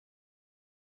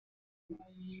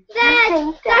Ne,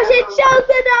 takže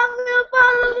čaute dámy a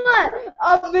pánové, a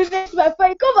my jsme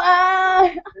fejkové.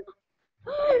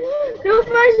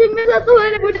 Doufám, že mi za tohle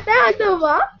nebudete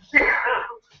hatovat.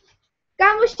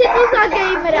 Kámoš, je to za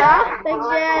gamera,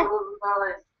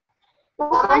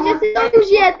 takže si to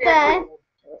užijete.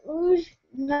 Už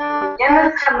na...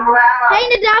 Hej,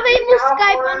 nedávej mu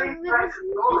Skype, on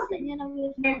vymusí na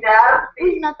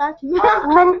už natáčíme.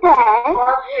 Mente,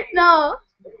 No.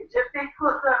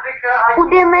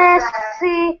 půjdeme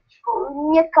si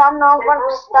někam na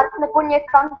start nebo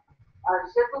někam.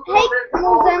 Hej,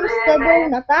 můžem s tebou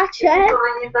natáčet?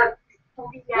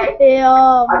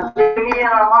 Jo.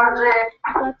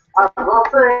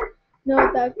 No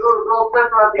tak.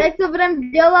 Tak to budeme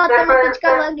dělat, tam je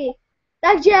teďka lagy.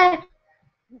 Takže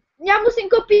já musím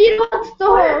kopírovat z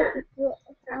toho.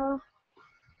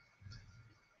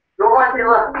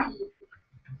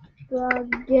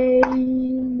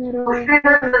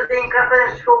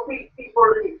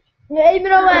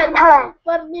 Gamerové,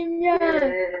 spadni mě.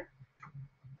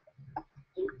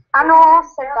 Ano,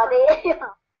 jsem tady.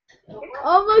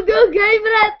 Oh my god,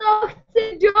 gamere, to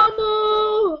chci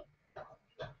domů.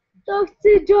 To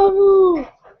chci domů.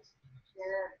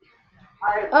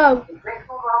 Oh.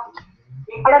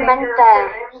 Ale Mente.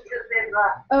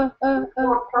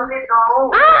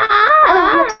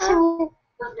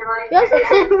 Já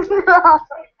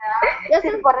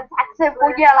jsem se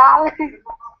podělal.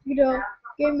 Kdo?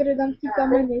 Gamer, dám ti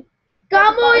kameny.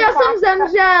 Kámo, já jsem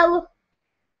zemřel.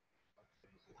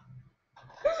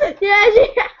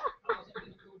 Ježi.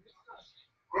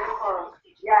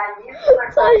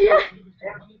 Cože?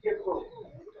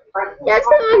 Jak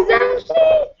jsem mohl zemřít?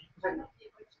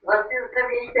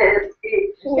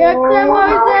 Jak jsem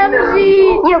mohl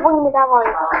zemřít? Jo, oni mi dávali.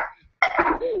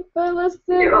 Bylo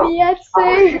jsem věci.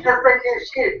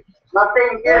 Bylo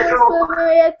jsem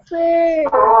věci.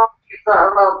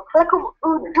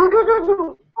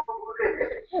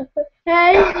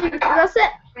 Hej, zase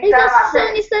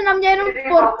oni se na mě jenom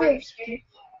porty.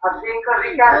 A Zdenka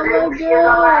říká, že už je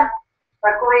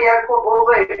takový jako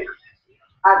bobek.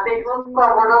 A teď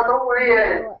ona to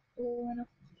ulije.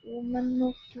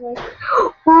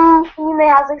 Oni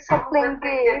neházejí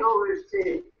saplinky. Oh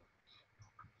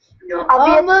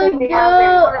my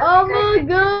god, oh my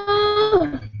god.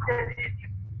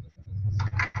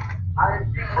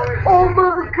 Oh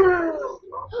my god.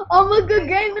 Oh my god,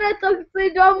 gamere, to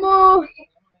chci domů.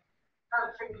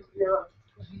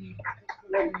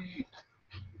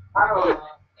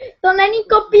 To není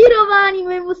kopírování,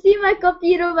 my musíme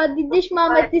kopírovat, když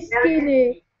máme ty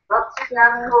skiny.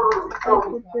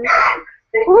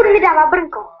 Kůr mi dává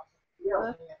brnko.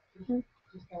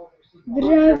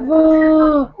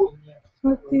 Dřevo.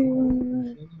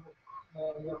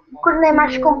 Kůr,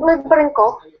 nemáš komplet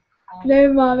brnko?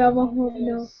 Nemám, já mám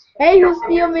hovno. Hej,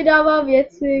 hustýho mi dává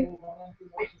věci.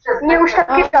 Mě už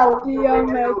taky dal. A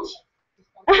diameč.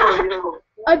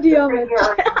 A diameč.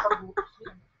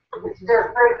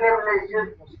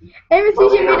 Hej,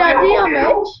 myslíš, že mi dá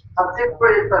diameč?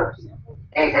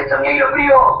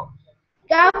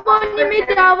 Kámo, oni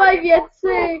mi dávají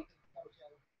věci.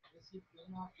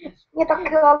 Mě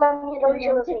taky, ale mě dali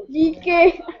železný.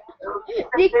 Díky.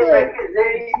 Díky.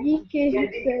 Díky, že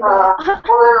jsi dal.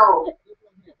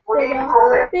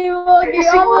 Ty vody,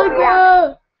 oh my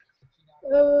god.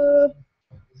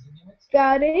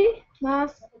 Kary,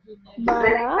 máš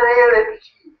barák?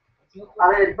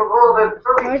 Ale to bylo ve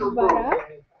Máš barák?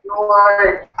 No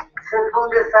ale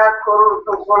 70 korun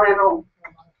to koleno.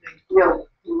 Jo,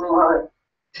 no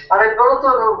ale bylo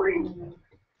to dobrý.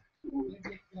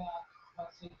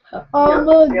 Oh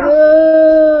my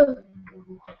god.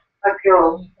 Tak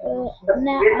jo.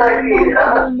 Ne, ale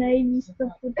mám místo.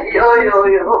 Jo.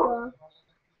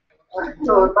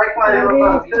 Tak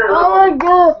oh my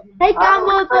god. Hej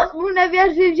kámo, to mu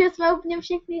nevěřím, že jsme úplně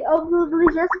všichni obludli,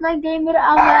 že jsme gamer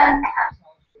a men.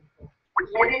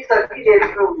 Měli taky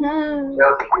dělku.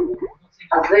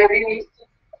 A zřejmě.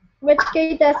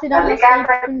 Počkejte, já si dám A říkám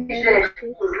taky, že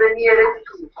uzlení je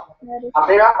lepší. A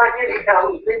byla taky říká,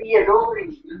 uzlení je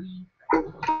dobrý.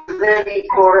 Uzlení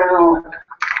koleno.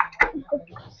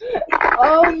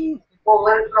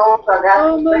 Povrchnout a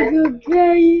dát. Oh my god,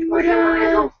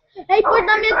 gamer. Hej, pojď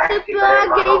na mě tepla,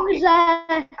 gameře.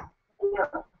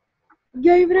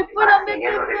 Gameře, pojď na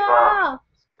mě tepla.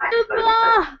 Tepla.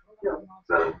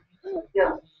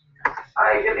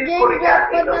 Ale že by kolikrát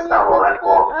ti dostalo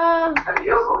jako,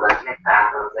 takže ho začne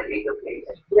táhnout, tak jej to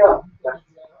přijde. Jo.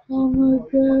 Oh my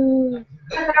god.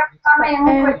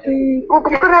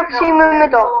 Přijmeme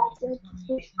to.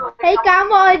 Hej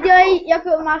kámo, dělej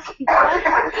jako masky.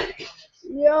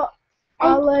 Jo,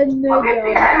 ale nedám.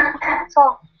 Co?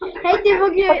 Hej, ty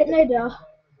vogy nedá.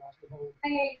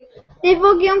 Ty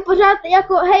vogy on pořád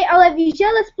jako, hej, ale víš, že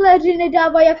let's playeři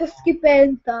nedávají jako skipy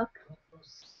jen tak.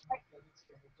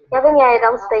 Já vím, já je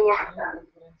dám stejně.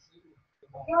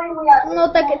 No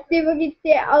tak ty vogy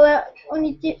ty, ale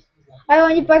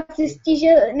oni pak zjistí,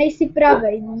 že nejsi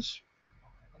pravej, víš.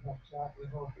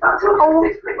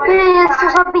 Ty něco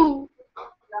zabij.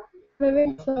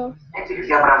 Nevím co.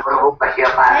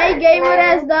 Hej,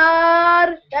 gamere, zdar!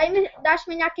 Dáš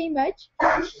mi nějaký meč?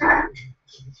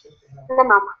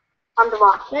 Nemám. Mám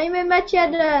 2. Dej mi meč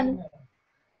jeden.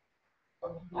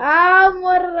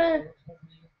 More.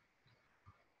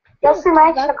 Já si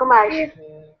meč, jako máš.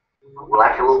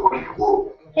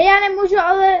 Hej, já nemůžu,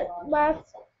 ale vás.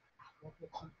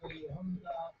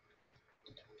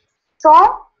 Co?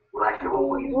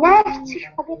 Nechci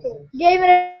špagety.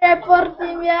 Game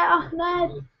reporty mě, ach ne.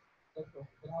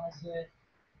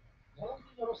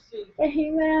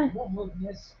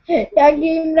 Já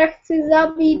gamera chci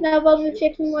zabít, naval mi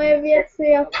všechny moje věci,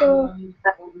 jako.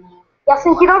 Já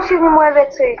jsem ti dal všechny moje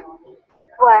věci.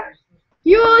 Tvoje.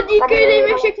 Jo, díky, dej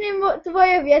mi všechny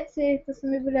tvoje věci, to se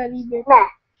mi bude líbit. Ne,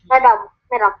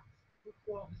 nedám.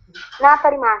 Na,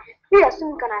 tady máš. Je,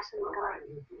 semínka ne.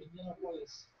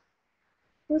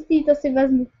 Pustý, to si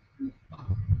vezmu.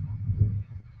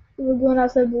 Budu na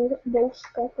sebe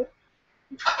bouskat.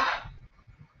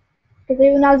 Je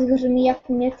tady u nás vyhořený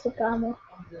jako něco, kámo.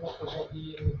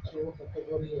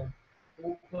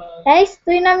 Hej,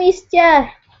 stoj na místě!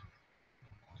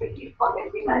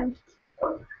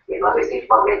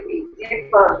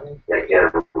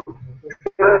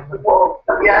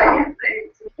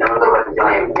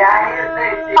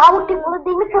 Au, ty vole,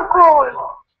 dej mi pokoj.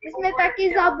 Ty jsi mě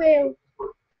taky zabil.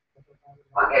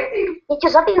 Já tě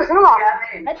zabiju znova.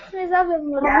 A ty jsi mě zabil,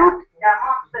 mluv.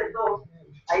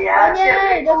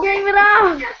 Ne, do gamera!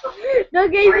 Do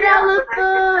gamera, lupu!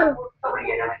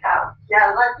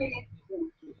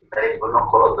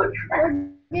 Do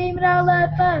gamera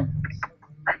lépe!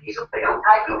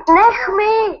 Nech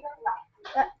mi!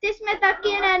 Ty jsi mě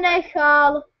taky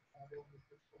nenechal.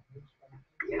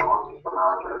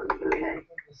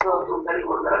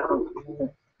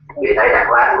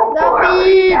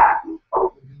 Zabít!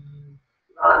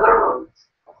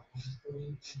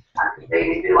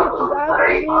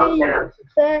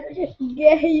 Zabijte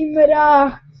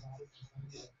gamera!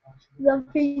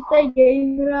 Zabijte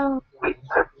gamera!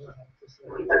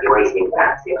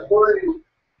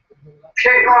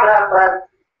 Všechno západ,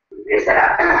 kde se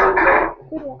dá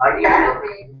a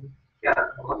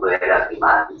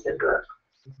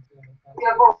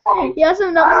já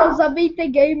jsem napsal zabijte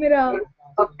gamera.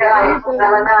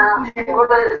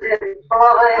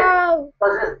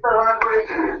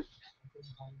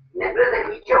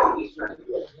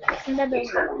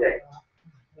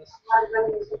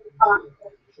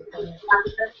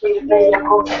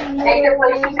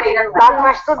 Tak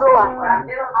máš to dole.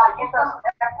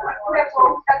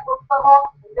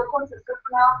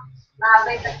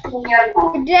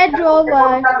 Kde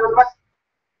dole?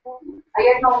 A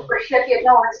jednou pršet,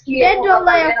 jednou hezký. Kde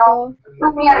dole jako?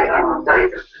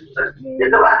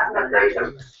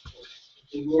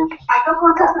 A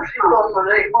dokonce se přišlo,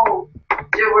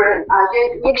 že bude, a že...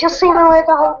 Jakže se jmenuje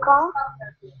ta holka?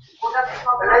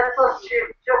 Letos, že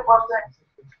vlastně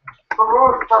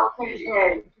bylo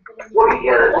týdně,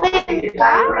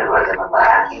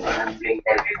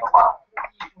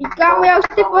 Kámo, já už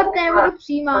ty port nebudu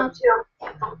přijímat.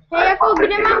 Hej, jako,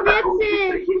 kde mám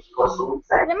věci?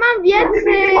 Kde mám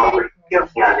věci?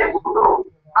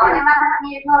 Ale nemám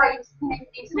ani jedno lejství.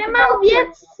 Kde mám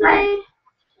věci?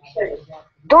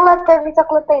 Dole tady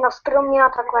takhle tady na stromě a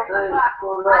takhle.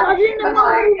 Tady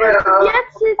nemám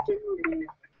věci, ty vole.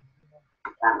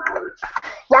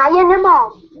 Já je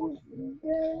nemám.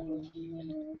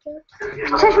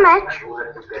 Chceš meč?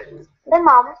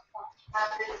 Nemám.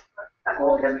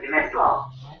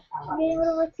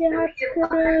 Gamerovací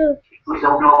hacker.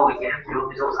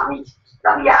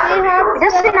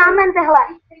 Kde jsi námen tehle?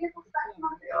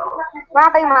 Má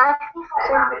tady máš.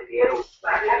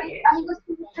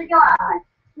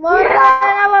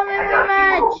 Morena, máme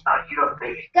meč.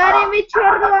 Kary mi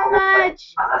čordova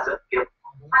meč.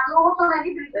 A dlouho to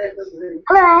nevydrží.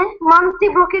 Hele, mám ty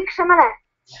bloky křemene.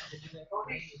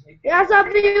 Já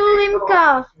zabiju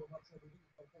Limka.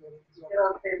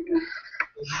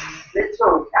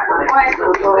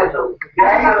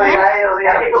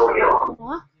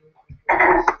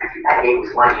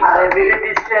 Ale byli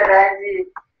byste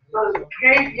rádi,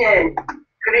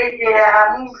 klidně,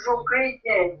 já můžu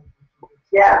klidně.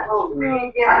 Já to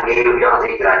klidně. A když udělal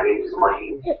zítra, když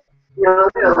zmožím. Jo.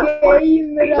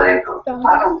 Gamera.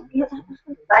 Ano,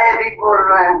 to je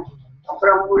výborné.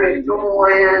 opravuje domů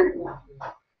je,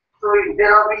 to jde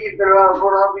na vítr a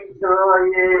ona vítr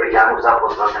je... Já mu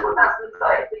zaposlat, nebo nás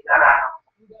nezdaje teďka ráno.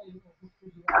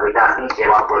 Aby nás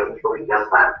nechtěla politickou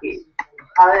zpátky.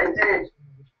 Ale ne,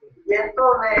 jen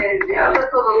to ne, děláme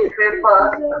to do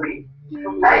sklepa.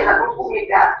 Tady na to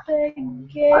půjká.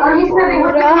 Ale nic se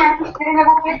vyhodí nějaký 4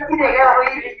 nebo 5 týdek, já ho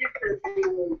jí vidím přesně.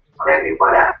 Jak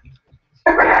vypadá.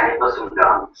 Já je to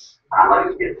sundám. Ano,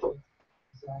 vidíte to.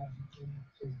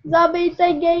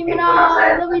 Zabijte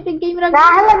gamera.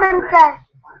 Na elemente.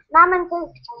 Na mente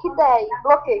chytej,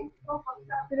 bloky.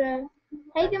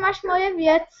 Hej, ty máš moje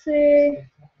věci.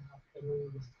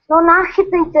 No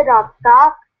nachytej teda,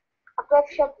 tak. A to je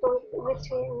vše, to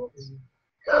věci nic.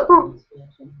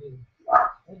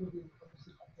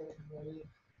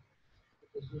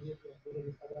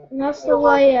 Na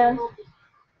svoje.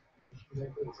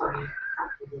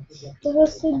 Toho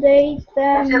si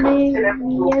dejte mi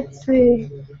věci.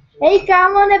 Hej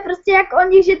kámo, ne prostě jak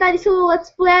oni, že tady jsou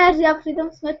let's players a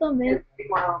přitom jsme to my.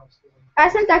 A já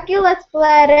jsem taky let's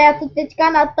player, já to teďka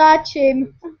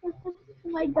natáčím.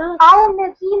 Oh my god. Ale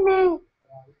nevíme.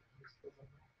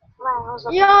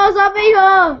 Jo, zabij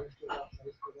ho!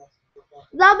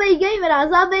 Zabij gamera.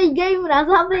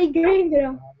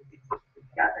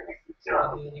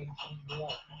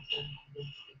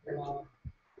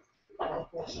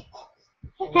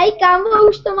 Hej kámo,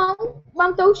 už to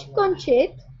mám to už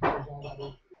končit?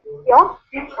 Jo?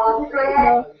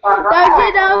 No.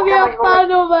 Takže dámy a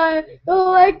pánové,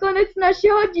 tohle je konec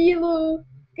našeho dílu.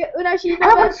 Naší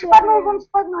nové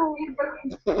spadnou.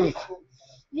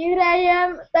 Kdy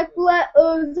hrajem takhle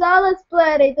za let's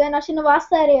playery, to je naše nová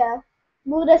série.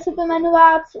 Bude se to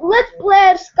jmenovat Let's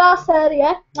Playerská série.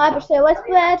 No, prostě let's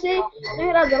playeri,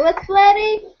 nehrát za let's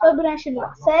playery, to bude naše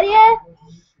nová série.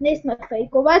 Nejsme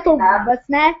fejkové, to vůbec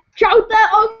ne. Čaute,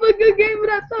 OMG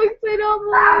Gamera, to chci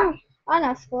domů. A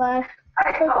naschle.